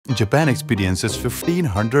Japan experiences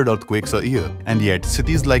 1,500 earthquakes a year, and yet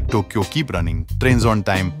cities like Tokyo keep running, trains on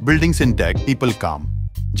time, buildings intact, people calm.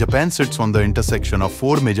 Japan sits on the intersection of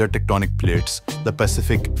four major tectonic plates: the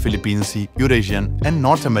Pacific, Philippine Sea, Eurasian, and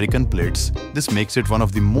North American plates. This makes it one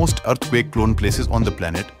of the most earthquake-prone places on the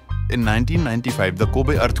planet. In 1995, the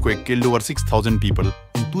Kobe earthquake killed over 6,000 people.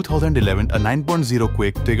 In 2011, a 9.0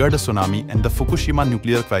 quake triggered a tsunami and the Fukushima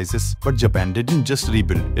nuclear crisis. But Japan didn't just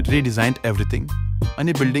rebuild, it redesigned everything.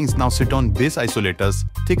 Many buildings now sit on base isolators,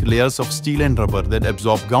 thick layers of steel and rubber that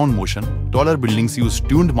absorb ground motion. Taller buildings use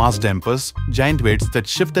tuned mass dampers, giant weights that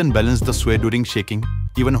shift and balance the sway during shaking.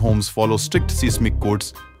 Even homes follow strict seismic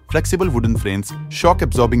codes. Flexible wooden frames,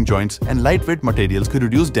 shock-absorbing joints, and lightweight materials could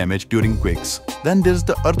reduce damage during quakes. Then there's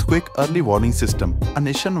the Earthquake Early Warning System. A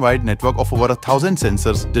nationwide network of over 1,000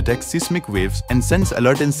 sensors detects seismic waves and sends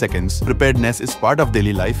alert in seconds. Preparedness is part of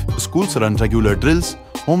daily life. Schools run regular drills,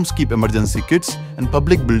 homes keep emergency kits, and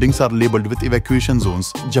public buildings are labeled with evacuation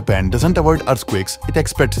zones. Japan doesn't avoid earthquakes, it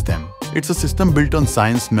expects them. It's a system built on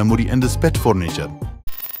science, memory, and respect for nature.